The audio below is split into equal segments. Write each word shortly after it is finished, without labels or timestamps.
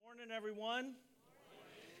Everyone.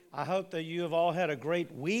 I hope that you have all had a great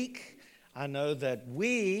week. I know that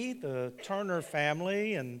we, the Turner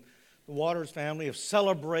family and the Waters family, have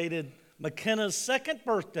celebrated McKenna's second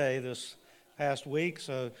birthday this past week,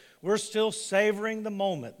 so we're still savoring the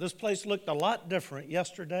moment. This place looked a lot different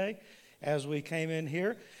yesterday as we came in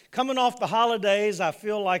here. Coming off the holidays, I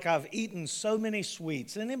feel like I've eaten so many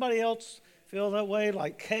sweets. Anybody else feel that way?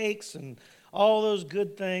 Like cakes and all those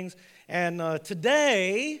good things. And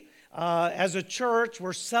today, as a church,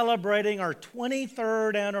 we're celebrating our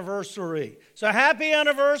 23rd anniversary. So happy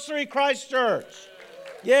anniversary, Christ Church.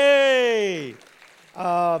 Yay.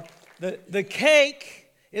 The cake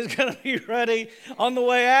is going to be ready on the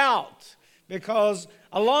way out because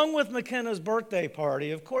along with McKenna's birthday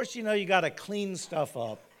party, of course, you got to clean stuff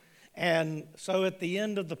up. And so at the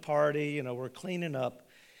end of the party, we're cleaning up.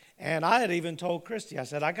 And I had even told Christy, I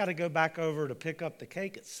said, I got to go back over to pick up the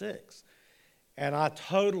cake at 6. And I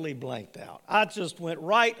totally blanked out. I just went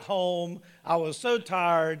right home. I was so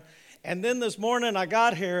tired. And then this morning I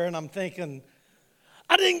got here and I'm thinking,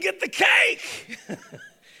 I didn't get the cake.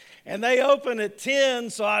 And they open at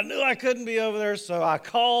 10, so I knew I couldn't be over there. So I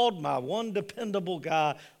called my one dependable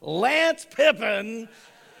guy, Lance Pippin.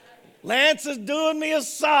 Lance is doing me a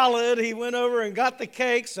solid. He went over and got the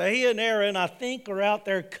cake. So he and Aaron, I think, are out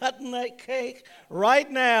there cutting that cake right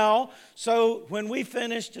now. So when we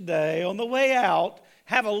finish today, on the way out,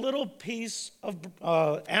 have a little piece of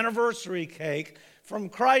anniversary cake from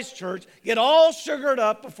Christ Church. Get all sugared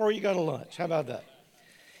up before you go to lunch. How about that?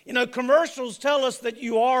 Commercials tell us that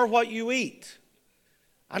you are what you eat.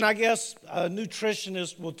 And I guess a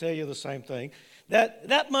nutritionist will tell you the same thing.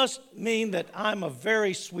 That must mean that I'm a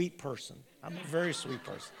very sweet person. I'm a very sweet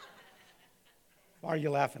person. Why are you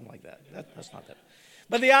laughing like that? That's not that.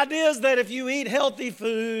 But the idea is that if you eat healthy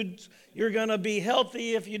foods, you're going to be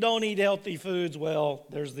healthy. If you don't eat healthy foods, well,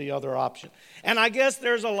 there's the other option. And I guess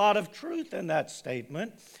there's a lot of truth in that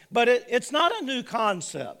statement, but it's not a new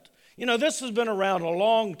concept. This has been around a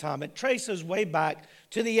long time. It traces way back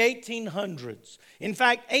to the 1800s. In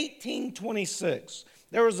fact, 1826.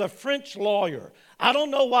 There was a French lawyer. I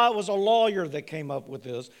don't know why it was a lawyer that came up with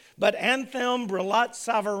this, but Anthem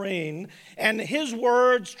Brillat-Savarin, and his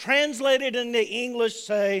words translated into English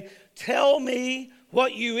say, "Tell me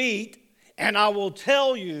what you eat, and I will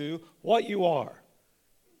tell you what you are."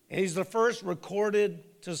 And he's the first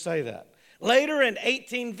recorded to say that. Later in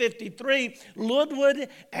 1853, Ludwig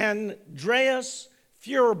Andreas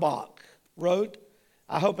Feuerbach wrote,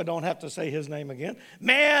 I hope I don't have to say his name again,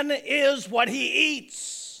 "Man is what he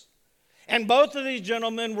eats." And both of these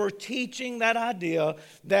gentlemen were teaching that idea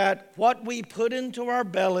that what we put into our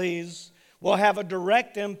bellies will have a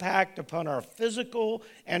direct impact upon our physical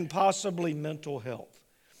and possibly mental health.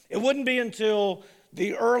 It wouldn't be until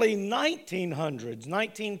the early 1900s,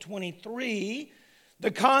 1923,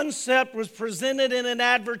 the concept was presented in an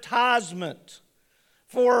advertisement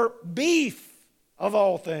for beef, of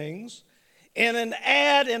all things, in an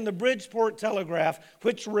ad in the Bridgeport Telegraph,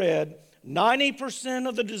 which read, 90%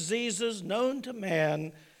 of the diseases known to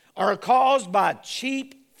man are caused by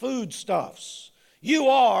cheap foodstuffs. You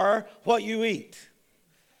are what you eat.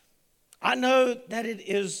 I know that it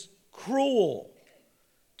is cruel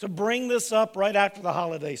to bring this up right after the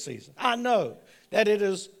holiday season. I know that it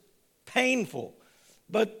is painful.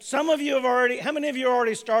 But some of you how many of you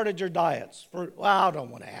already started your diets? I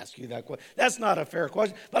don't want to ask you that question. That's not a fair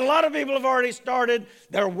question. But a lot of people have already started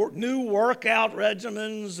their new workout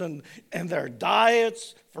regimens and their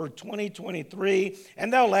diets for 2023,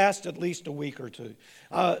 and they'll last at least a week or two.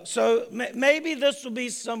 So maybe this will be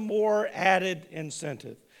some more added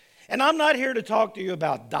incentive. And I'm not here to talk to you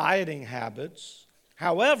about dieting habits.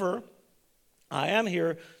 However, I am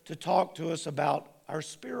here to talk to us about our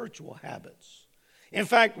spiritual habits. In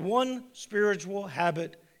fact, one spiritual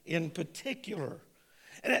habit in particular.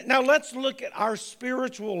 Now let's look at our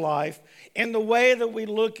spiritual life in the way that we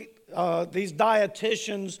look at these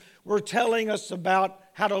dietitians were telling us about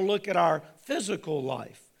how to look at our physical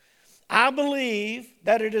life. I believe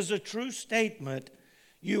that it is a true statement,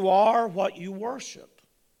 you are what you worship.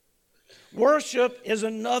 Worship is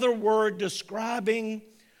another word describing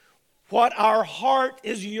what our heart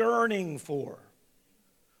is yearning for.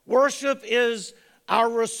 Worship is our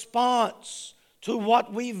response to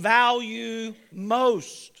what we value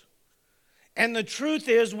most. And the truth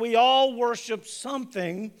is, we all worship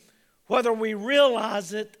something, whether we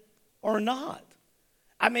realize it or not.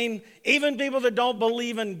 I mean, even people that don't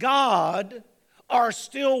believe in God are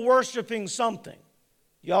still worshiping something.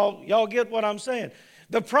 Y'all get what I'm saying?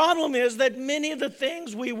 The problem is that many of the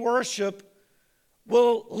things we worship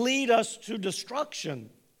will lead us to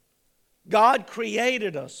destruction. God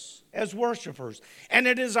created us as worshipers. And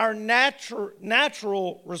it is our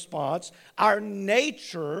natural response, our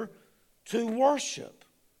nature to worship.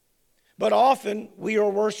 But often we are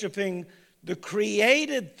worshiping the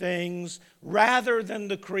created things rather than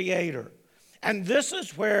the Creator. And this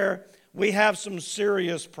is where we have some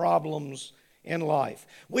serious problems in life.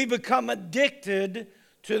 We become addicted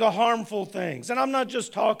to the harmful things. And I'm not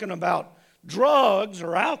just talking about drugs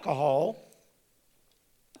or alcohol.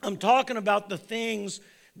 I'm talking about the things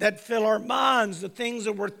that fill our minds, the things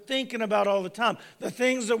that we're thinking about all the time, the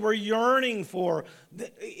things that we're yearning for.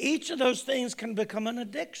 Each of those things can become an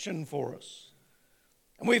addiction for us.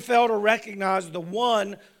 And we fail to recognize the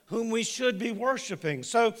one whom we should be worshiping.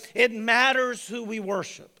 So it matters who we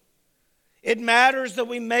worship. It matters that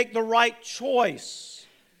we make the right choice,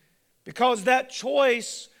 because that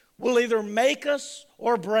choice will either make us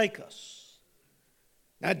or break us.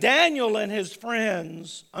 Now, Daniel and his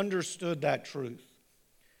friends understood that truth.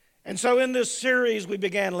 And so in this series we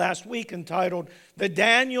began last week entitled The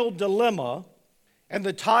Daniel Dilemma, and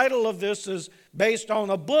the title of this is based on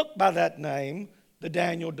a book by that name, The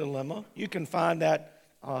Daniel Dilemma. You can find that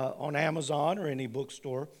on Amazon or any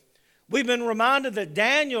bookstore. We've been reminded that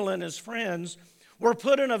Daniel and his friends were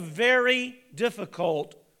put in a very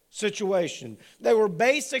difficult situation. They were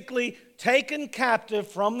basically taken captive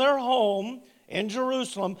from their home in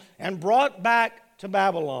Jerusalem and brought back to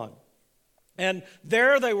Babylon. And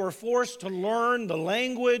there they were forced to learn the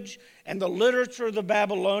language and the literature of the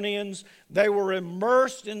Babylonians. They were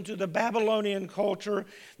immersed into the Babylonian culture.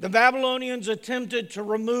 The Babylonians attempted to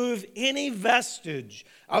remove any vestige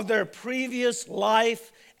of their previous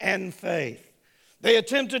life and faith. They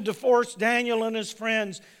attempted to force Daniel and his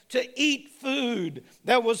friends to eat food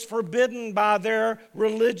that was forbidden by their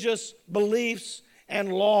religious beliefs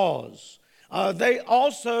and laws. They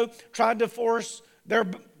also tried to force their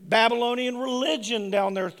Babylonian religion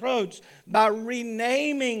down their throats by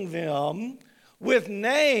renaming them with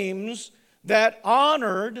names that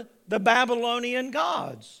honored the Babylonian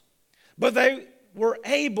gods. But they were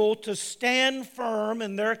able to stand firm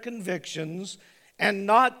in their convictions and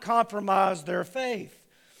not compromise their faith.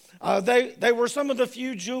 They were some of the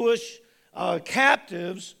few Jewish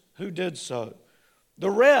captives who did so.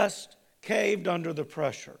 The rest caved under the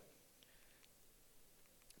pressure.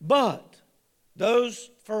 But those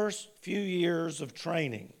first few years of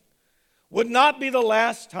training would not be the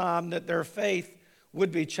last time that their faith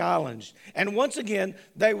would be challenged. And once again,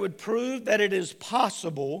 they would prove that it is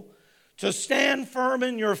possible to stand firm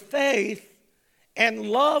in your faith and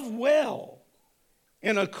love well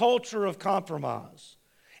in a culture of compromise.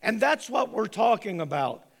 And that's what we're talking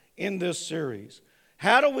about in this series.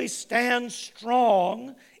 How do we stand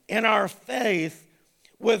strong in our faith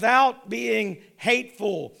without being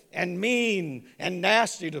hateful and mean and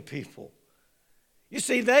nasty to people? You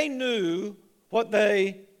see, they knew what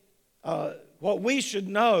we should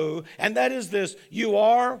know, and that is this: you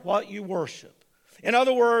are what you worship. In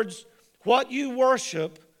other words, what you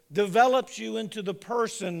worship develops you into the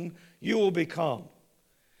person you will become.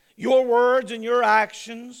 Your words and your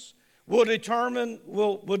actions will determine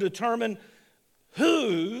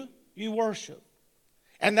who you worship.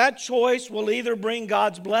 And that choice will either bring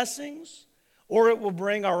God's blessings or it will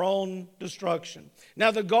bring our own destruction.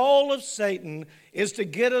 Now, the goal of Satan is to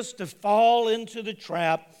get us to fall into the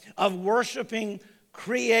trap of worshiping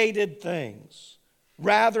created things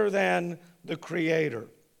rather than the Creator.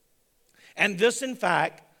 And this, in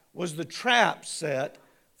fact, was the trap set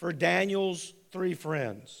for Daniel's three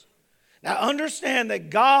friends. Now, understand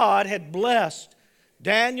that God had blessed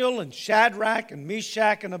Daniel and Shadrach and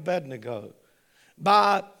Meshach and Abednego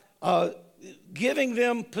by giving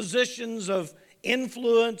them positions of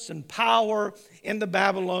influence and power in the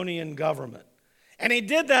Babylonian government. And he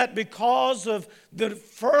did that because of the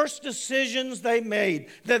first decisions they made,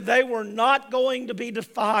 that they were not going to be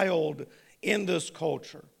defiled in this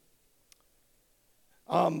culture.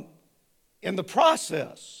 In the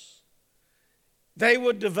process, they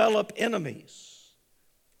would develop enemies,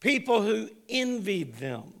 people who envied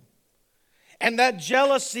them. And that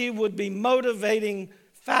jealousy would be motivating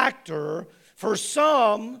factor for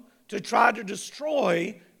some to try to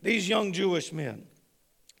destroy these young Jewish men.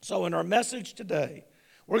 So in our message today,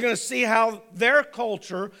 we're going to see how their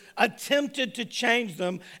culture attempted to change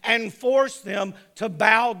them and force them to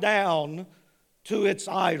bow down to its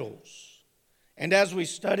idols. And as we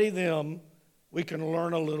study them, we can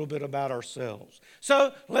learn a little bit about ourselves.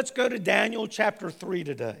 So let's go to Daniel chapter 3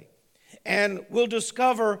 today. And we'll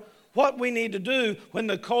discover what we need to do when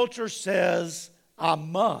the culture says, I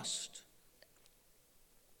must.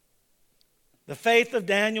 The faith of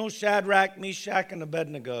Daniel, Shadrach, Meshach, and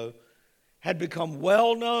Abednego had become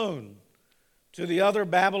well known to the other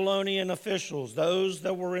Babylonian officials, those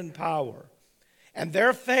that were in power. And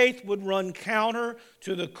their faith would run counter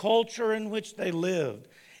to the culture in which they lived.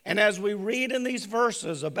 And as we read in these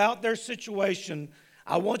verses about their situation,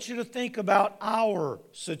 I want you to think about our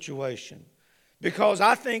situation, because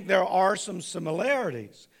I think there are some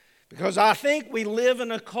similarities. Because I think we live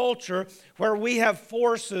in a culture where we have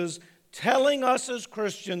forces telling us as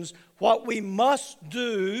Christians what we must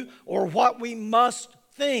do or what we must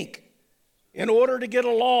think in order to get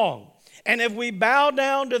along. And if we bow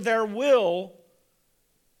down to their will,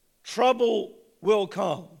 trouble will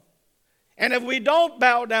come. And if we don't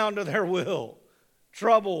bow down to their will,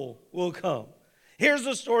 trouble will come. Here's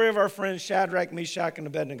the story of our friends Shadrach, Meshach, and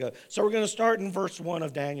Abednego. So we're going to start in verse 1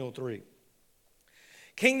 of Daniel 3.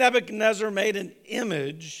 King Nebuchadnezzar made an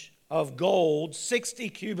image of gold 60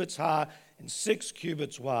 cubits high and 6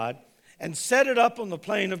 cubits wide, and set it up on the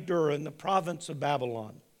plain of Dura in the province of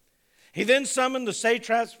Babylon. He then summoned the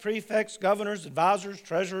satraps, prefects, governors, advisors,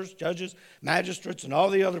 treasurers, judges, magistrates, and all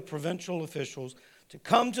the other provincial officials to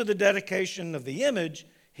come to the dedication of the image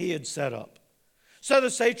he had set up. So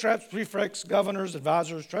the satraps, prefects, governors,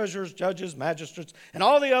 advisors, treasurers, judges, magistrates, and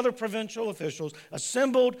all the other provincial officials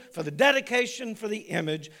assembled for the dedication for the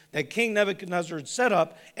image that King Nebuchadnezzar had set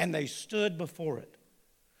up, and they stood before it.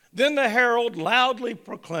 Then the herald loudly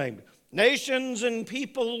proclaimed, "Nations and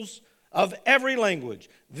peoples of every language,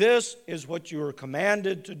 this is what you are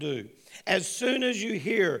commanded to do. As soon as you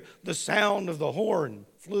hear the sound of the horn,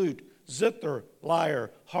 flute, zither,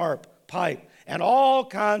 lyre, harp, pipe, and all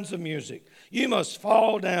kinds of music, you must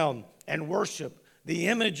fall down and worship the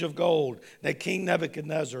image of gold that King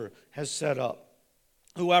Nebuchadnezzar has set up.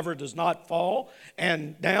 Whoever does not fall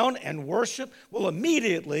down and worship will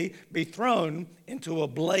immediately be thrown into a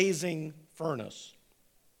blazing furnace."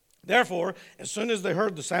 Therefore, as soon as they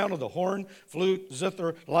heard the sound of the horn, flute,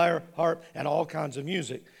 zither, lyre, harp, and all kinds of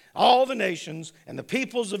music, all the nations and the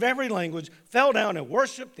peoples of every language fell down and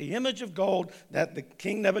worshiped the image of gold that the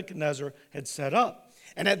King Nebuchadnezzar had set up.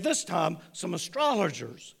 And at this time, some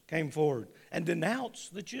astrologers came forward and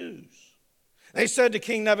denounced the Jews. They said to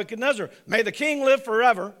King Nebuchadnezzar, "May the king live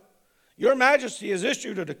forever. Your majesty has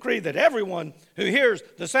issued a decree that everyone who hears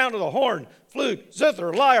the sound of the horn, flute,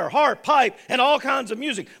 zither, lyre, harp, pipe, and all kinds of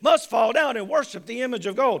music must fall down and worship the image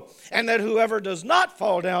of gold, and that whoever does not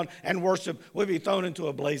fall down and worship will be thrown into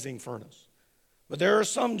a blazing furnace. But there are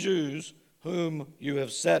some Jews whom you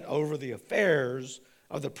have set over the affairs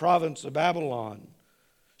of the province of Babylon,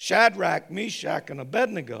 Shadrach, Meshach, and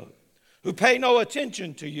Abednego, who pay no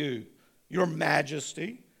attention to you, your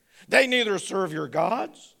majesty. They neither serve your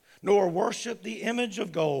gods nor worship the image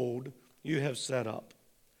of gold you have set up."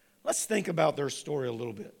 Let's think about their story a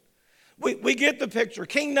little bit. We get the picture.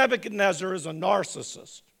 King Nebuchadnezzar is a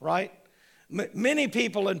narcissist, right? Many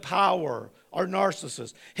people in power are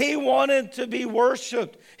narcissists. He wanted to be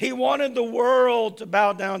worshiped. He wanted the world to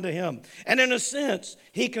bow down to him. And in a sense,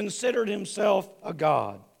 he considered himself a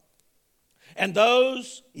god. And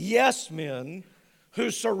those yes men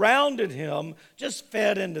who surrounded him just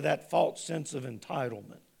fed into that false sense of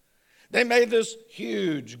entitlement. They made this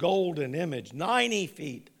huge golden image, 90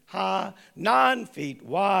 feet high, 9 feet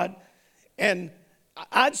wide, and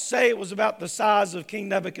I'd say it was about the size of King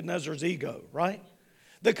Nebuchadnezzar's ego, right?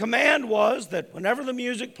 The command was that whenever the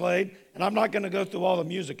music played, and I'm not going to go through all the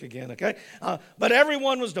music again, okay? But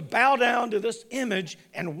everyone was to bow down to this image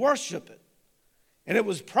and worship it. And it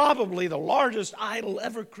was probably the largest idol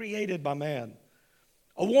ever created by man.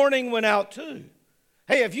 A warning went out too.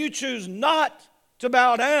 Hey, if you choose not to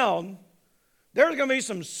bow down, there's going to be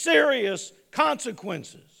some serious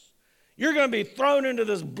consequences. You're going to be thrown into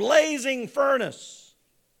this blazing furnace.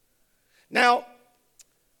 Now,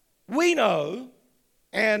 we know,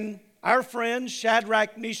 and our friends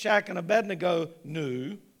Shadrach, Meshach, and Abednego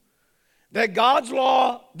knew, that God's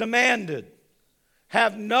law demanded,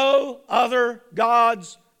 have no other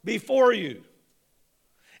gods before you.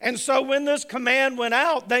 And so when this command went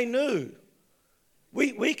out, they knew,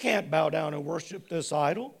 we can't bow down and worship this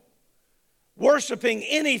idol. Worshiping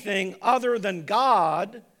anything other than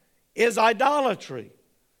God is idolatry.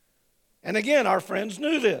 And again, our friends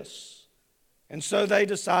knew this. And so they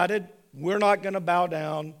decided, we're not going to bow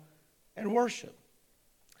down and worship.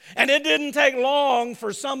 And it didn't take long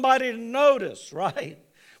for somebody to notice, right?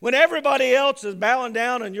 When everybody else is bowing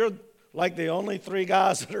down and you're like the only three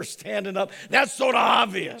guys that are standing up, that's sort of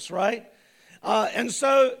obvious, right? And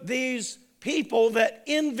so these people that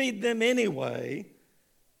envied them anyway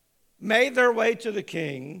made their way to the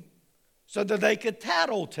king so that they could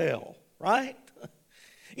tattletale, right?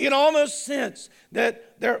 You can almost sense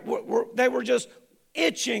that they were just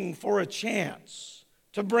itching for a chance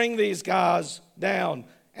to bring these guys down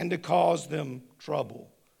and to cause them trouble.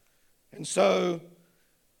 And so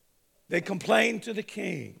they complained to the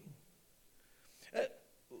king.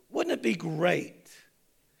 Wouldn't it be great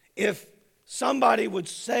if somebody would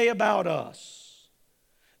say about us,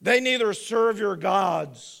 they neither serve your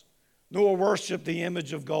gods nor worship the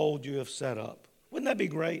image of gold you have set up? Wouldn't that be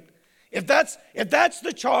great? If that's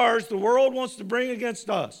the charge the world wants to bring against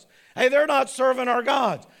us, hey, they're not serving our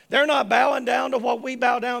gods. They're not bowing down to what we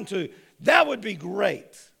bow down to. That would be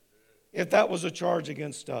great if that was a charge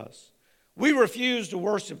against us. We refuse to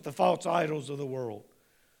worship the false idols of the world.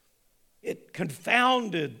 It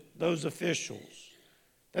confounded those officials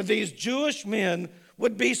that these Jewish men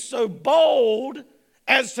would be so bold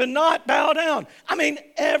as to not bow down. I mean,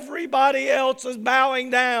 everybody else is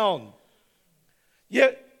bowing down.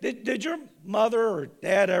 Yet, did your mother or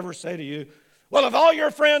dad ever say to you, well, if all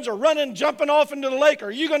your friends are running, jumping off into the lake,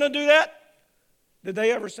 are you going to do that? Did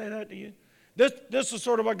they ever say that to you? This is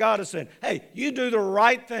sort of what God is saying. Hey, you do the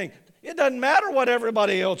right thing. It doesn't matter what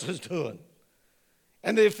everybody else is doing.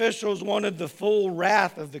 And the officials wanted the full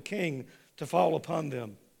wrath of the king to fall upon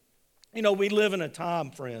them. You know, we live in a time,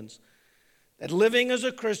 friends, that living as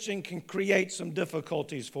a Christian can create some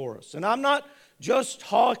difficulties for us. And I'm not just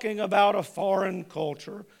talking about a foreign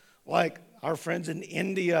culture like our friends in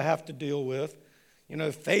India have to deal with, you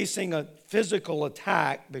know, facing a physical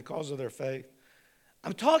attack because of their faith.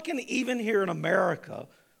 I'm talking even here in America,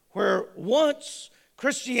 where once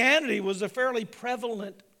Christianity was a fairly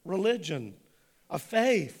prevalent religion, a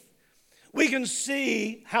faith. We can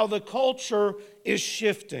see how the culture is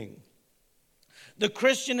shifting. The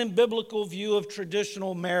Christian and biblical view of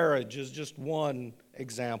traditional marriage is just one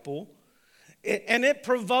example. And it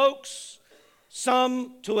provokes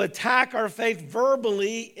some to attack our faith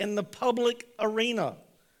verbally in the public arena.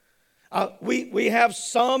 We have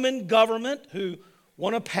some in government who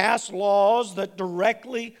want to pass laws that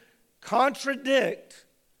directly contradict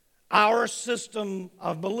our system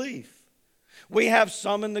of belief. We have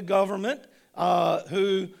some in the government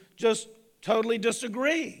who just totally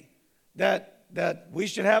disagree that we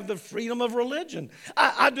should have the freedom of religion.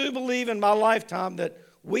 I do believe in my lifetime that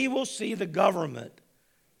we will see the government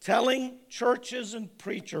telling churches and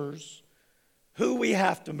preachers who we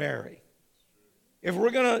have to marry. If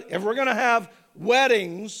we're gonna have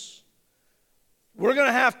weddings, we're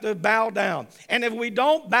gonna have to bow down. And if we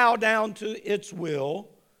don't bow down to its will,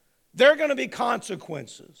 there are going to be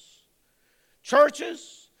consequences.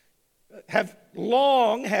 Churches have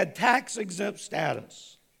long had tax-exempt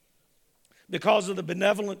status because of the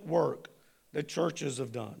benevolent work that churches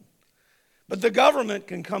have done. But the government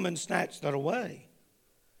can come and snatch that away.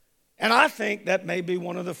 And I think that may be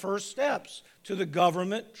one of the first steps to the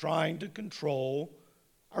government trying to control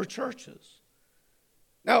our churches.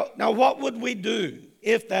 Now what would we do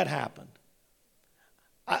if that happened?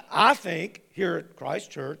 I think here at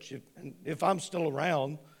Christ Church, if I'm still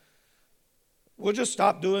around, we'll just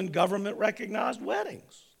stop doing government-recognized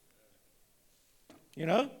weddings. You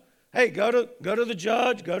know? Hey, go to the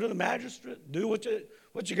judge, go to the magistrate, do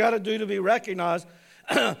what you got to do to be recognized.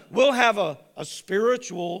 We'll have a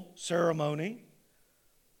spiritual ceremony,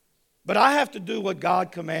 but I have to do what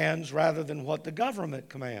God commands rather than what the government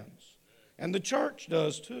commands. And the church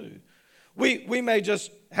does too. We may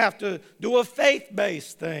just have to do a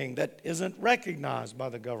faith-based thing that isn't recognized by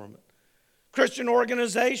the government. Christian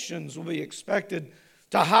organizations will be expected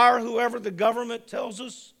to hire whoever the government tells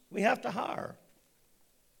us we have to hire.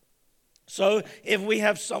 So if we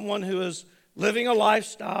have someone who is living a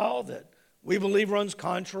lifestyle that we believe runs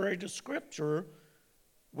contrary to Scripture,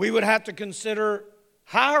 we would have to consider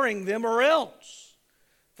hiring them or else.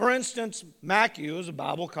 For instance, MACU is a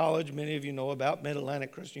Bible college many of you know about,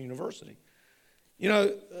 Mid-Atlantic Christian University. You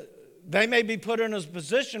know, they may be put in a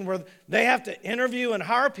position where they have to interview and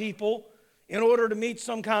hire people in order to meet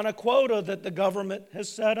some kind of quota that the government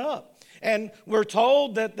has set up. And we're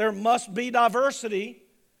told that there must be diversity.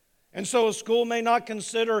 And so a school may not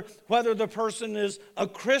consider whether the person is a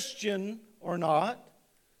Christian or not.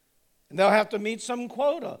 And they'll have to meet some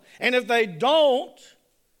quota. And if they don't,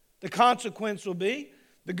 the consequence will be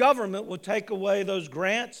the government will take away those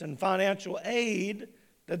grants and financial aid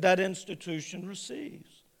that institution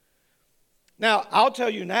receives. Now, I'll tell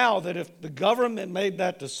you now that if the government made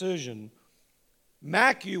that decision,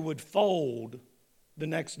 MACU would fold the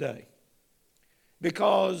next day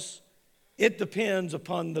because it depends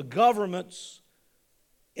upon the government's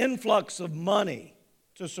influx of money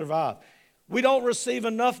to survive. We don't receive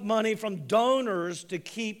enough money from donors to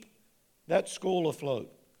keep that school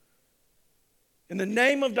afloat. In the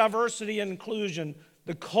name of diversity and inclusion, the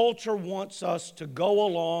the culture wants us to go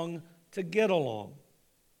along to get along.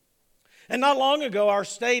 And not long ago, our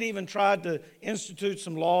state even tried to institute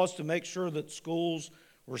some laws to make sure that schools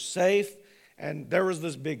were safe. And there was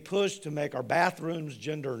this big push to make our bathrooms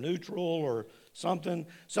gender neutral or something.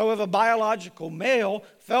 So if a biological male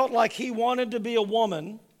felt like he wanted to be a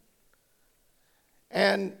woman,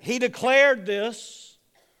 and he declared this,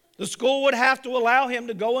 the school would have to allow him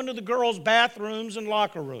to go into the girls' bathrooms and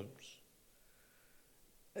locker rooms.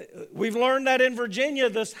 We've learned that in Virginia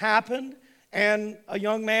this happened, and a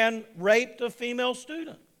young man raped a female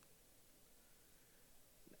student.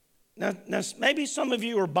 Now, maybe some of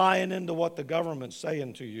you are buying into what the government's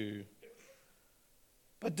saying to you,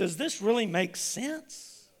 but does this really make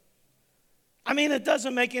sense? I mean, it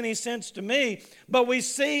doesn't make any sense to me, but we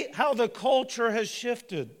see how the culture has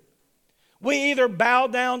shifted. We either bow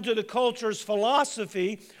down to the culture's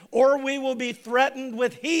philosophy or we will be threatened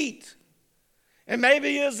with heat. And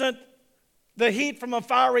maybe isn't the heat from a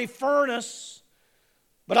fiery furnace,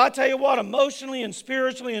 but I tell you what, emotionally and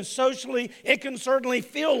spiritually and socially, it can certainly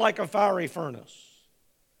feel like a fiery furnace.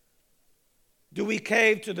 Do we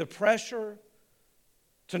cave to the pressure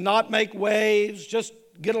to not make waves, just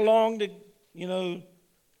get along to,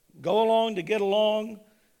 go along to get along?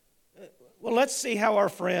 Well, let's see how our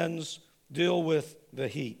friends deal with the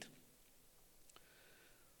heat.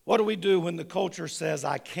 What do we do when the culture says,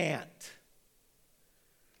 I can't?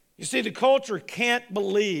 You see, the culture can't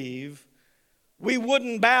believe we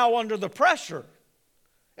wouldn't bow under the pressure.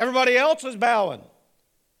 Everybody else is bowing.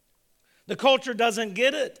 The culture doesn't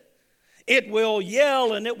get it. It will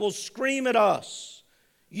yell and it will scream at us.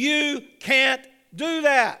 You can't do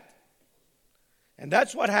that. And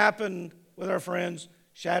that's what happened with our friends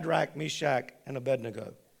Shadrach, Meshach, and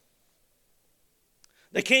Abednego.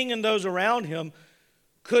 The king and those around him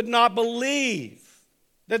could not believe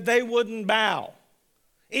that they wouldn't bow.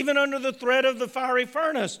 Even under the threat of the fiery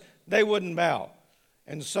furnace, they wouldn't bow.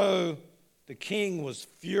 And so the king was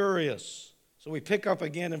furious. So we pick up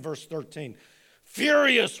again in verse 13.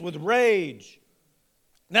 Furious with rage,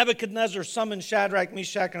 Nebuchadnezzar summoned Shadrach,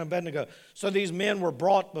 Meshach, and Abednego. So these men were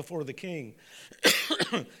brought before the king.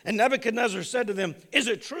 And Nebuchadnezzar said to them, is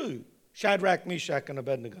it true, Shadrach, Meshach, and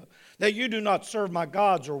Abednego, that you do not serve my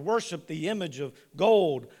gods or worship the image of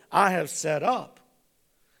gold I have set up?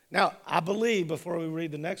 Now, I believe, before we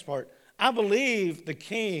read the next part, I believe the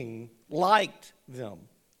king liked them.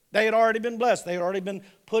 They had already been blessed. They had already been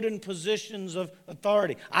put in positions of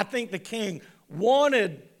authority. I think the king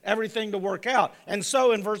wanted everything to work out. And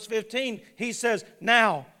so in verse 15, he says,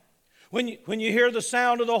 now, when you hear the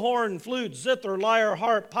sound of the horn, flute, zither, lyre,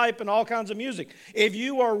 harp, pipe, and all kinds of music, if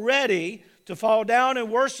you are ready to fall down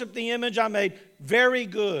and worship the image I made, very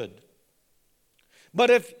good. But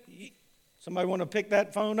if somebody want to pick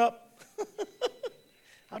that phone up?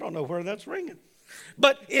 I don't know where that's ringing.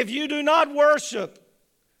 But if you do not worship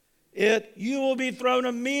it, you will be thrown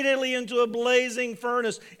immediately into a blazing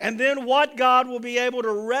furnace. And then what God will be able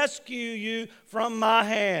to rescue you from my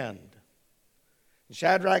hand?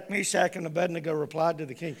 Shadrach, Meshach, and Abednego replied to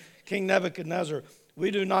the king, King Nebuchadnezzar, we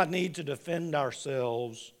do not need to defend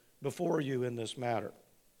ourselves before you in this matter.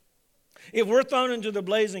 If we're thrown into the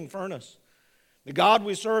blazing furnace, the God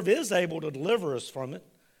we serve is able to deliver us from it,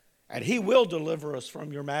 and he will deliver us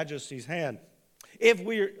from your majesty's hand.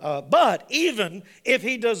 But even if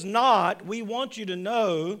he does not, we want you to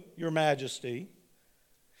know, your majesty,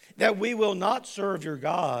 that we will not serve your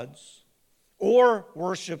gods or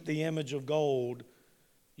worship the image of gold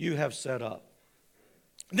you have set up.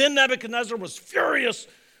 Then Nebuchadnezzar was furious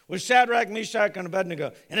with Shadrach, Meshach, and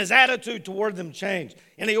Abednego, and his attitude toward them changed.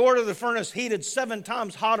 And he ordered the furnace heated 7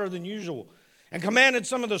 times hotter than usual, and commanded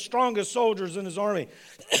some of the strongest soldiers in his army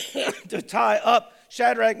to tie up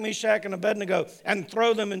Shadrach, Meshach, and Abednego and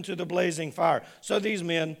throw them into the blazing fire. So these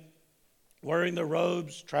men, wearing their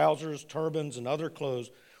robes, trousers, turbans, and other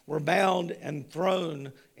clothes, were bound and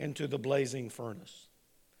thrown into the blazing furnace.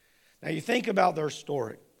 Now you think about their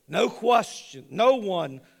story. No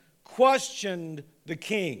one questioned the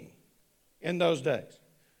king in those days.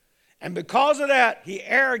 And because of that, he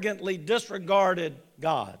arrogantly disregarded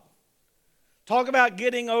God. Talk about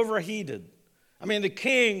getting overheated. I mean, the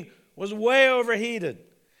king was way overheated.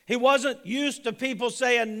 He wasn't used to people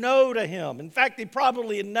saying no to him. In fact, he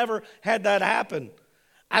probably had never had that happen.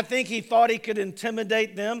 I think he thought he could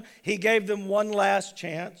intimidate them. He gave them one last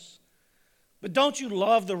chance. But don't you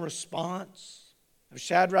love the response of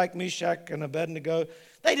Shadrach, Meshach, and Abednego?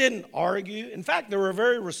 They didn't argue. In fact, they were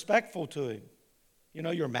very respectful to him. You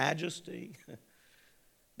know, your majesty.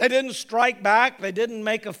 They didn't strike back. They didn't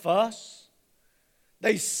make a fuss.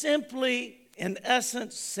 They simply, in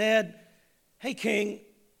essence, said, hey, king,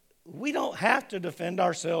 we don't have to defend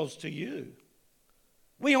ourselves to you.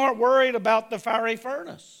 We aren't worried about the fiery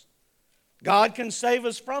furnace. God can save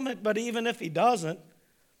us from it, but even if he doesn't,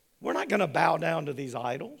 we're not going to bow down to these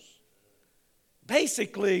idols.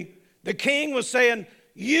 Basically, the king was saying,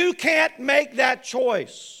 you can't make that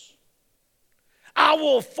choice. I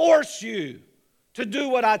will force you to do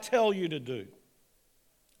what I tell you to do.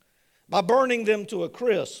 By burning them to a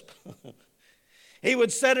crisp, he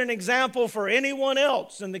would set an example for anyone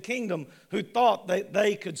else in the kingdom who thought that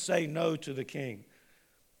they could say no to the king.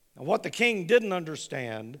 And what the king didn't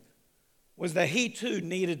understand was that he too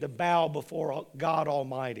needed to bow before God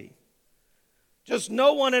Almighty. Just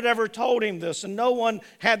no one had ever told him this, and no one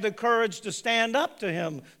had the courage to stand up to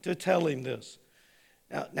him to tell him this.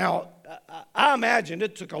 Now, I imagine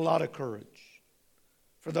it took a lot of courage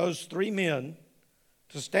for those three men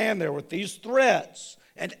to stand there with these threats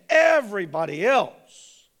and everybody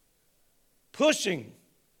else pushing.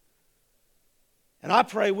 And I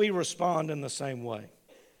pray we respond in the same way.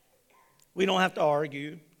 We don't have to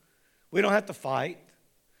argue. We don't have to fight.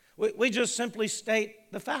 We just simply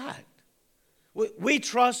state the fact. We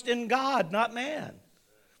trust in God, not man.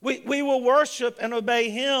 We will worship and obey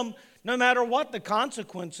him no matter what the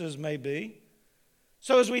consequences may be.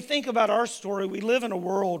 So as we think about our story, we live in a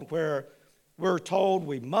world where we're told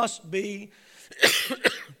we must be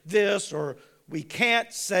this or we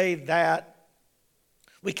can't say that.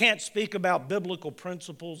 We can't speak about biblical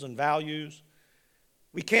principles and values.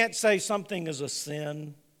 We can't say something is a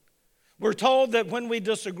sin. We're told that when we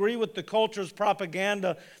disagree with the culture's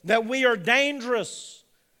propaganda, that we are dangerous,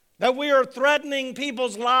 that we are threatening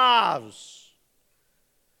people's lives.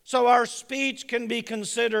 So our speech can be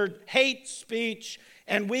considered hate speech,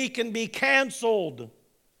 and we can be canceled.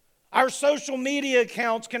 Our social media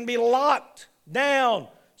accounts can be locked down.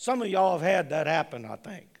 Some of y'all have had that happen, I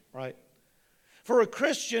think, right? For a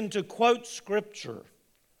Christian to quote Scripture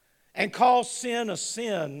and call sin a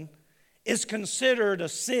sin is considered a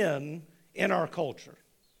sin in our culture.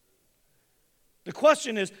 The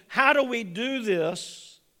question is, how do we do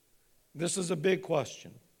this? This is a big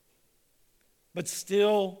question. But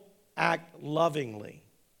still act lovingly.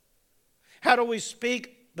 How do we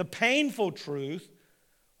speak the painful truth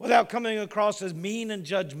without coming across as mean and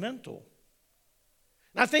judgmental?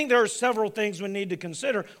 And I think there are several things we need to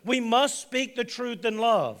consider. We must speak the truth in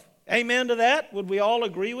love. Amen to that? Would we all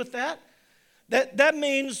agree with that? That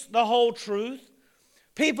means the whole truth.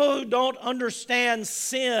 People who don't understand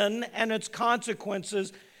sin and its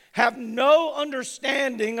consequences have no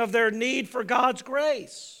understanding of their need for God's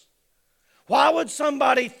grace. Why would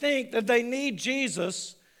somebody think that they need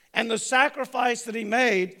Jesus and the sacrifice that he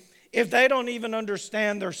made if they don't even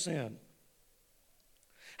understand their sin?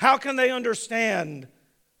 How can they understand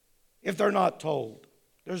if they're not told?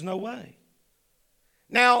 There's no way.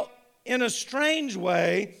 Now, in a strange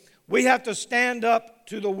way, we have to stand up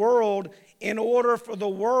to the world in order for the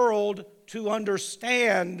world to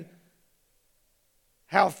understand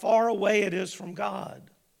how far away it is from God.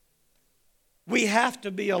 We have to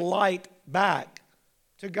be a light back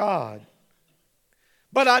to God.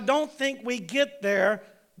 But I don't think we get there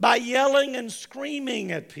by yelling and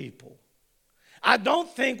screaming at people. I don't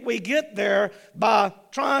think we get there by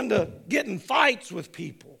trying to get in fights with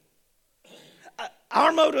people.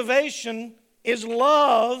 Our motivation is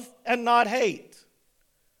love and not hate.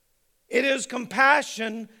 It is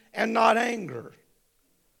compassion and not anger.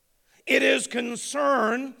 It is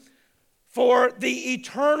concern for the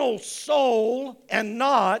eternal soul and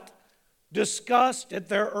not disgust at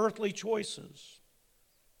their earthly choices.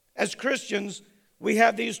 As Christians, we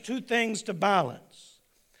have these two things to balance: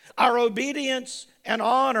 our obedience and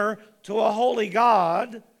honor to a holy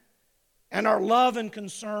God and our love and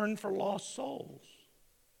concern for lost souls.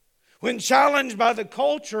 When challenged by the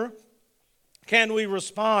culture, can we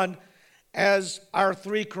respond as our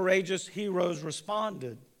three courageous heroes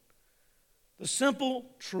responded? The simple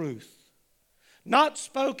truth, not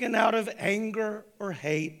spoken out of anger or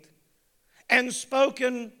hate, and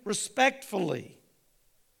spoken respectfully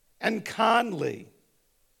and kindly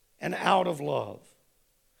and out of love.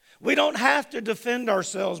 We don't have to defend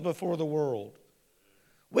ourselves before the world.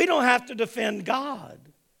 We don't have to defend God.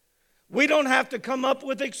 We don't have to come up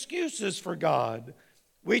with excuses for God.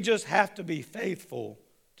 We just have to be faithful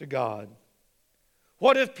to God.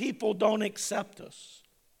 What if people don't accept us?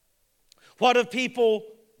 What if people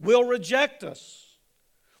will reject us?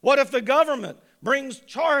 What if the government brings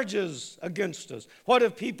charges against us? What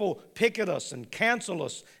if people picket us and cancel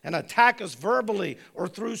us and attack us verbally or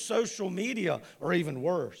through social media or even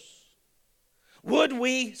worse? Would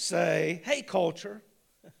we say, hey, culture,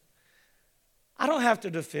 I don't have to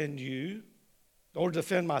defend you or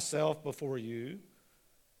defend myself before you.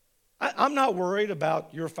 I'm not worried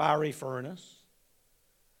about your fiery furnace.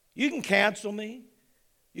 You can cancel me.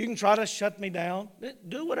 You can try to shut me down.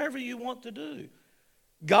 Do whatever you want to do.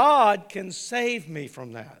 God can save me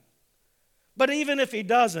from that. But even if he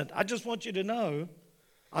doesn't, I just want you to know,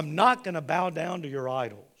 I'm not going to bow down to your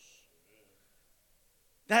idols.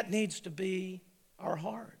 That needs to be our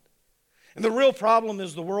heart. And the real problem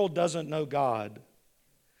is the world doesn't know God.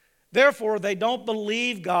 Therefore, they don't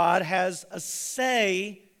believe God has a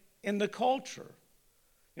say in the culture.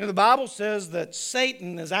 You know, the Bible says that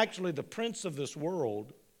Satan is actually the prince of this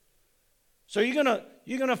world. So you're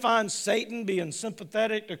gonna find Satan being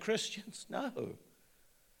sympathetic to Christians? No.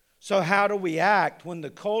 So how do we act when the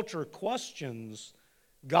culture questions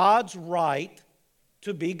God's right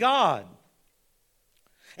to be God?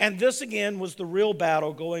 And this again was the real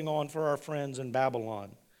battle going on for our friends in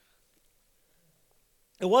Babylon.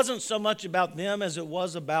 It wasn't so much about them as it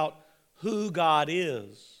was about who God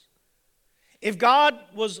is. If God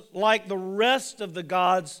was like the rest of the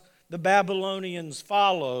gods the Babylonians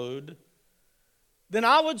followed, then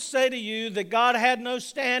I would say to you that God had no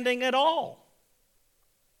standing at all.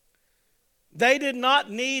 They did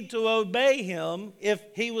not need to obey him if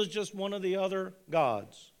he was just one of the other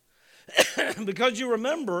gods. Because you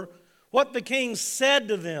remember what the king said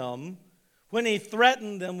to them when he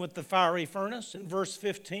threatened them with the fiery furnace in verse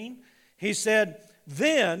 15. He said,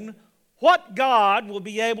 "Then what God will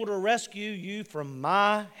be able to rescue you from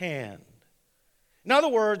my hand?" In other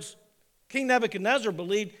words, King Nebuchadnezzar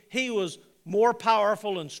believed he was more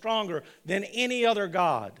powerful and stronger than any other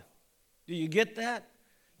god. Do you get that?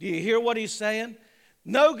 Do you hear what he's saying?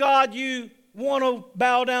 No God you want to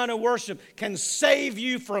bow down and worship can save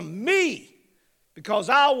you from me, because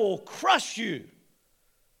I will crush you.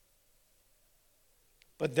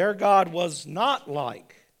 But their God was not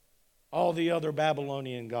like all the other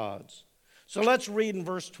Babylonian gods. So let's read in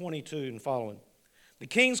verse 22 and following. The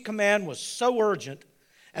king's command was so urgent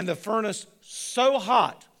and the furnace so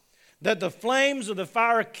hot that the flames of the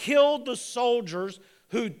fire killed the soldiers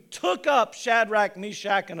who took up Shadrach,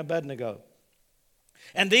 Meshach, and Abednego.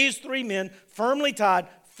 And these three men, firmly tied,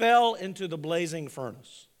 fell into the blazing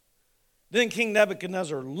furnace. Then King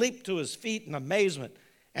Nebuchadnezzar leaped to his feet in amazement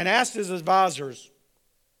and asked his advisors,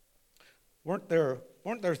 weren't there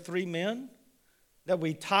three men that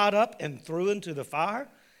we tied up and threw into the fire?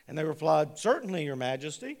 And they replied, "Certainly, Your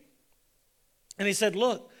Majesty." And he said,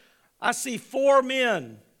 "Look, I see four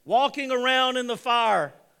men walking around in the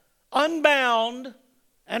fire, unbound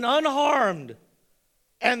and unharmed,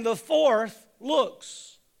 and the fourth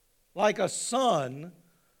looks like a son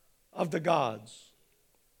of the gods."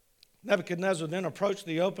 Nebuchadnezzar then approached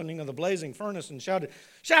the opening of the blazing furnace and shouted,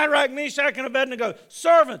 "Shadrach, Meshach, and Abednego,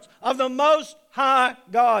 servants of the Most High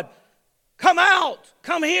God, come out,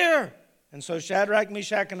 come here." And so Shadrach,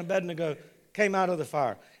 Meshach, and Abednego came out of the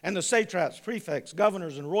fire. And the satraps, prefects,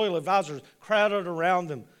 governors, and royal advisors crowded around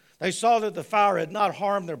them. They saw that the fire had not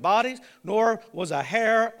harmed their bodies, nor was a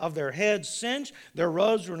hair of their heads singed. Their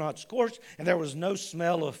robes were not scorched, and there was no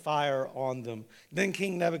smell of fire on them. Then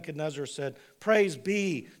King Nebuchadnezzar said, "Praise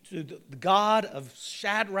be to the God of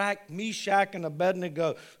Shadrach, Meshach, and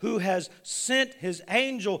Abednego, who has sent his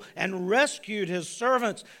angel and rescued his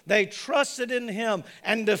servants. They trusted in him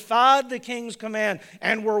and defied the king's command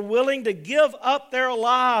and were willing to give up their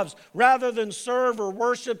lives rather than serve or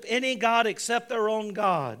worship any god except their own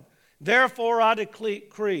God. Therefore, I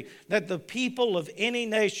decree that the people of any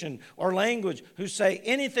nation or language who say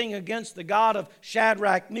anything against the God of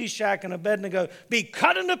Shadrach, Meshach, and Abednego be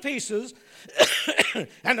cut into pieces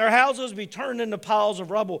and their houses be turned into piles of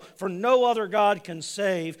rubble, for no other God can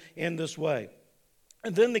save in this way."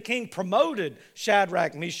 And then the king promoted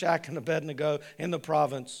Shadrach, Meshach, and Abednego in the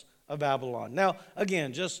province of Babylon. Now,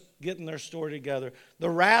 again, just getting their story together. The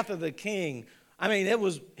wrath of the king,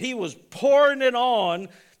 he was pouring it on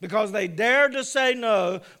because they dared to say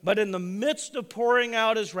no, but in the midst of pouring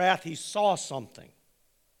out his wrath, he saw something.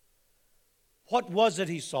 What was it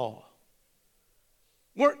he saw?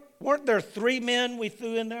 Weren't there three men we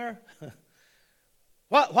threw in there?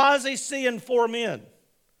 Why is he seeing four men?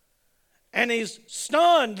 And he's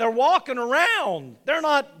stunned. They're walking around. They're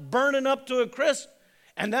not burning up to a crisp.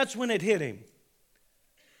 And that's when it hit him.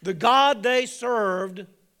 The God they served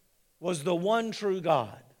was the one true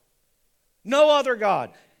God. No other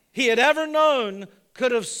God he had ever known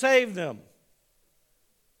could have saved them.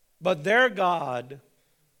 But their God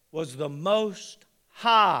was the Most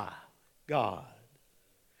High God.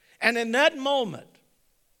 And in that moment,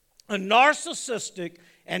 a narcissistic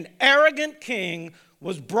and arrogant king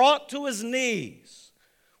was brought to his knees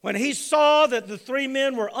When he saw that the three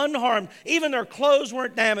men were unharmed, even their clothes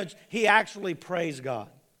weren't damaged, he actually praised God.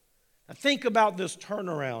 Now think about this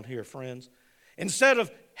turnaround here, friends. Instead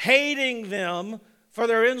of hating them for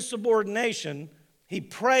their insubordination, he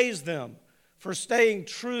praised them for staying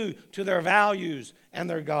true to their values and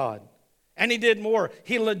their God. And he did more.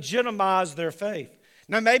 He legitimized their faith.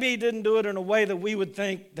 Now, maybe he didn't do it in a way that we would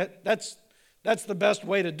think that's the best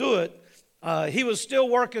way to do it. He was still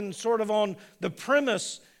working sort of on the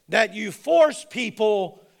premise that you force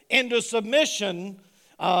people into submission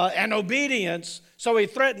and obedience. So he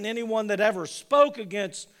threatened anyone that ever spoke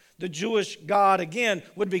against the Jewish God again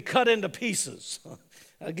would be cut into pieces.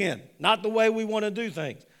 Again, not the way we want to do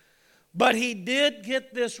things. But he did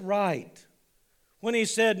get this right when he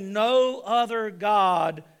said, no other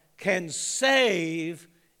God can save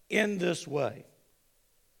in this way.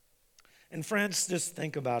 And friends, just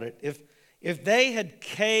think about it. If they had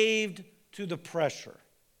caved to the pressure,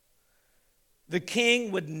 the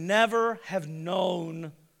king would never have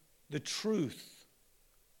known the truth.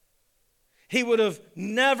 He would have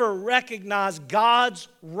never recognized God's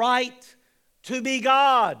right to be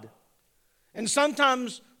God. And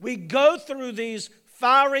sometimes we go through these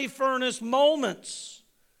fiery furnace moments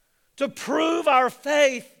to prove our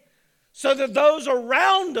faith so that those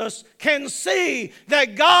around us can see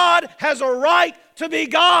that God has a right to be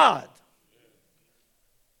God.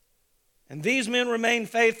 And these men remained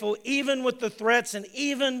faithful even with the threats and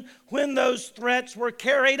even when those threats were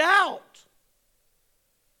carried out.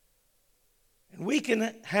 And we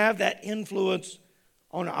can have that influence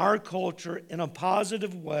on our culture in a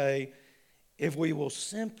positive way if we will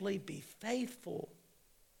simply be faithful.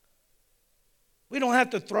 We don't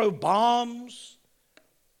have to throw bombs.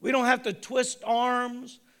 We don't have to twist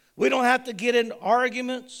arms. We don't have to get in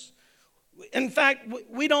arguments. In fact,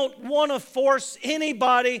 we don't want to force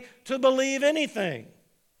anybody to believe anything.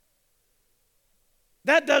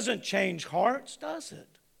 That doesn't change hearts, does it?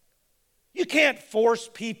 You can't force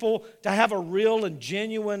people to have a real and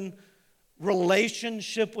genuine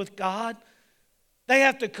relationship with God. They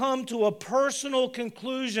have to come to a personal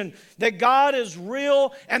conclusion that God is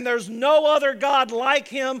real and there's no other God like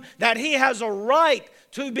Him, that He has a right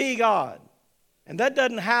to be God. And that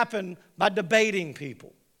doesn't happen by debating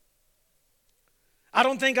people. I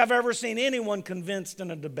don't think I've ever seen anyone convinced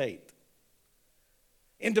in a debate.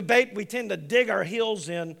 In debate, we tend to dig our heels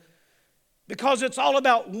in because it's all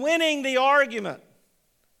about winning the argument.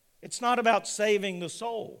 It's not about saving the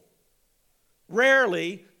soul.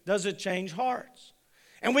 Rarely does it change hearts.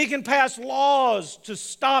 And we can pass laws to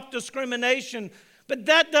stop discrimination, but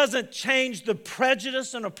that doesn't change the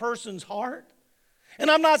prejudice in a person's heart. And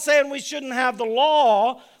I'm not saying we shouldn't have the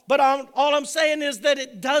law, but all I'm saying is that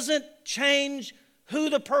it doesn't change who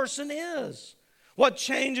the person is. What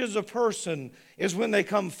changes a person is when they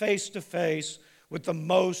come face to face with the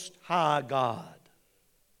Most High God.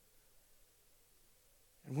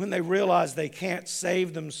 And when they realize they can't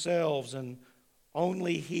save themselves and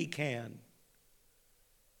only He can.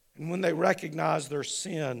 And when they recognize their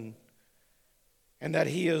sin and that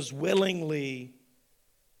He is willingly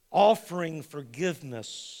offering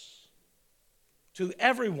forgiveness to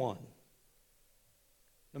everyone,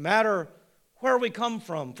 no matter where we come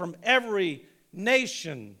from every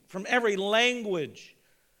nation, from every language,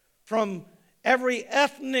 from every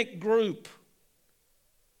ethnic group.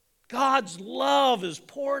 God's love is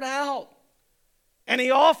poured out, and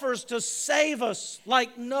He offers to save us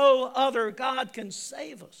like no other God can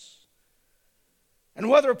save us. And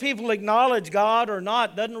whether people acknowledge God or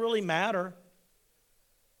not doesn't really matter.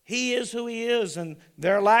 He is who He is, and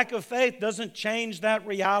their lack of faith doesn't change that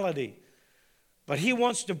reality. But He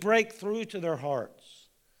wants to break through to their hearts.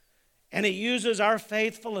 And He uses our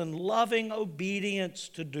faithful and loving obedience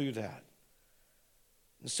to do that.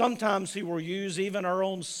 And sometimes He will use even our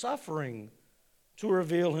own suffering to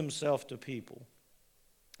reveal Himself to people.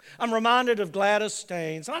 I'm reminded of Gladys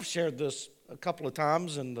Staines. I've shared this a couple of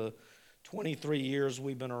times in the 23 years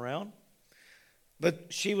we've been around. But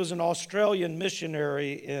she was an Australian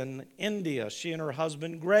missionary in India. She and her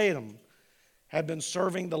husband, Graham, had been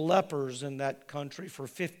serving the lepers in that country for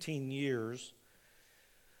 15 years.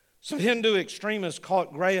 Some Hindu extremists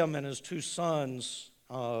caught Graham and his two sons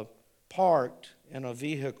parked in a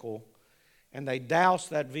vehicle, and they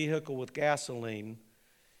doused that vehicle with gasoline.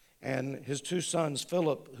 And his two sons,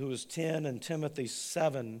 Philip, who was 10, and Timothy,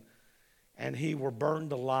 7, and he were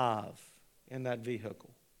burned alive in that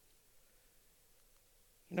vehicle.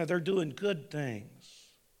 You know, they're doing good things,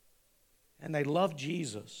 and they love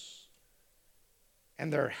Jesus.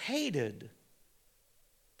 And they're hated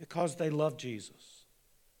because they love Jesus.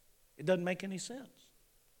 It doesn't make any sense.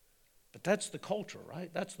 But that's the culture, right?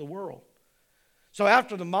 That's the world. So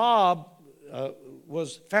after the mob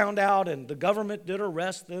was found out and the government did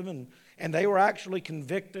arrest them and they were actually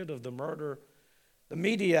convicted of the murder, the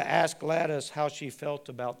media asked Gladys how she felt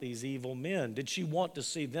about these evil men. Did she want to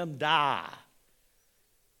see them die?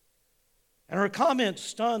 And her comment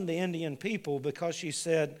stunned the Indian people because she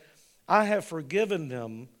said, I have forgiven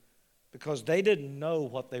them because they didn't know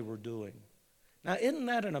what they were doing. Now, isn't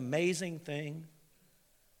that an amazing thing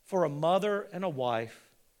for a mother and a wife,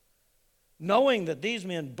 knowing that these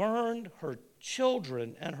men burned her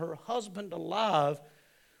children and her husband alive?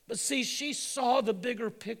 But see, she saw the bigger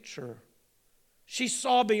picture. She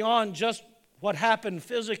saw beyond just what happened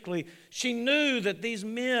physically. She knew that these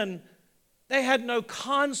men, they had no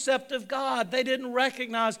concept of God. They didn't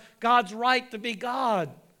recognize God's right to be God.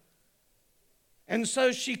 And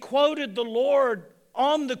so she quoted the Lord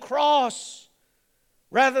on the cross.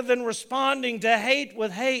 Rather than responding to hate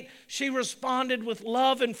with hate, she responded with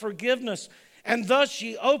love and forgiveness. And thus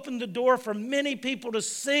she opened the door for many people to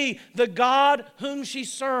see the God whom she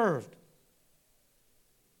served.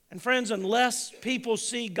 And friends, unless people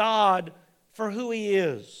see God for who He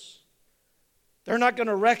is, they're not going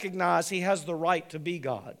to recognize He has the right to be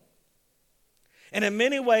God. And in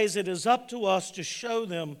many ways, it is up to us to show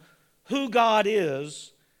them who God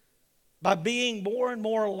is by being more and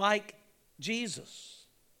more like Jesus.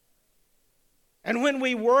 And when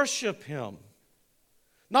we worship Him,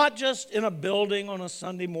 not just in a building on a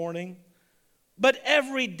Sunday morning, but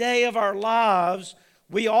every day of our lives,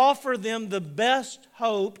 we offer them the best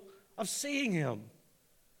hope of seeing Him.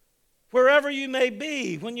 Wherever you may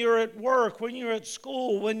be, when you're at work, when you're at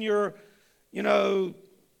school, when you're,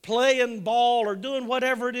 playing ball or doing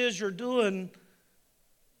whatever it is you're doing,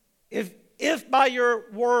 if by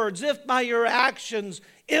your words, if by your actions,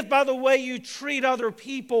 if by the way you treat other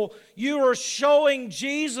people, you are showing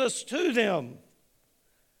Jesus to them,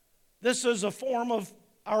 this is a form of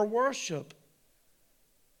our worship.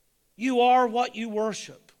 You are what you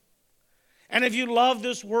worship. And if you love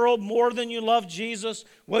this world more than you love Jesus,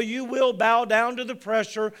 well, you will bow down to the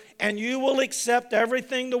pressure and you will accept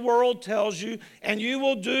everything the world tells you and you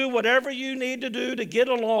will do whatever you need to do to get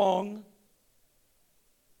along.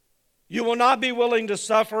 You will not be willing to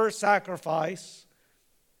suffer sacrifice,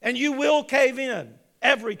 and you will cave in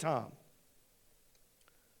every time.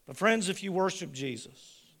 But friends, if you worship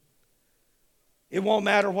Jesus, it won't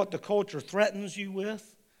matter what the culture threatens you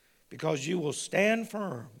with, because you will stand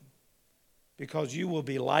firm, because you will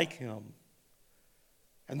be like Him.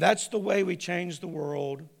 And that's the way we change the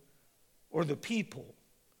world or the people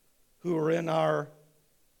who are in our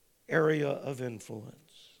area of influence.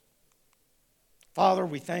 Father,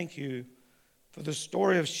 we thank You for the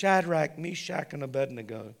story of Shadrach, Meshach, and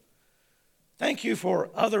Abednego. Thank You for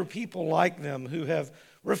other people like them who have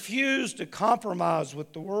refused to compromise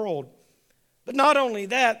with the world. But not only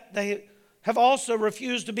that, they have also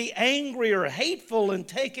refused to be angry or hateful in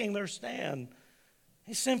taking their stand.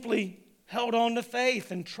 They simply held on to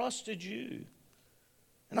faith and trusted You.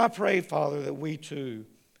 And I pray, Father, that we too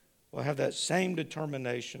will have that same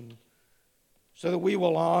determination so that we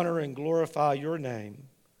will honor and glorify Your name.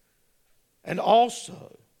 And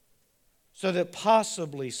also so that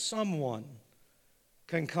possibly someone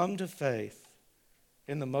can come to faith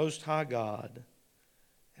in the Most High God.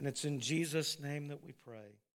 And it's in Jesus' name that we pray.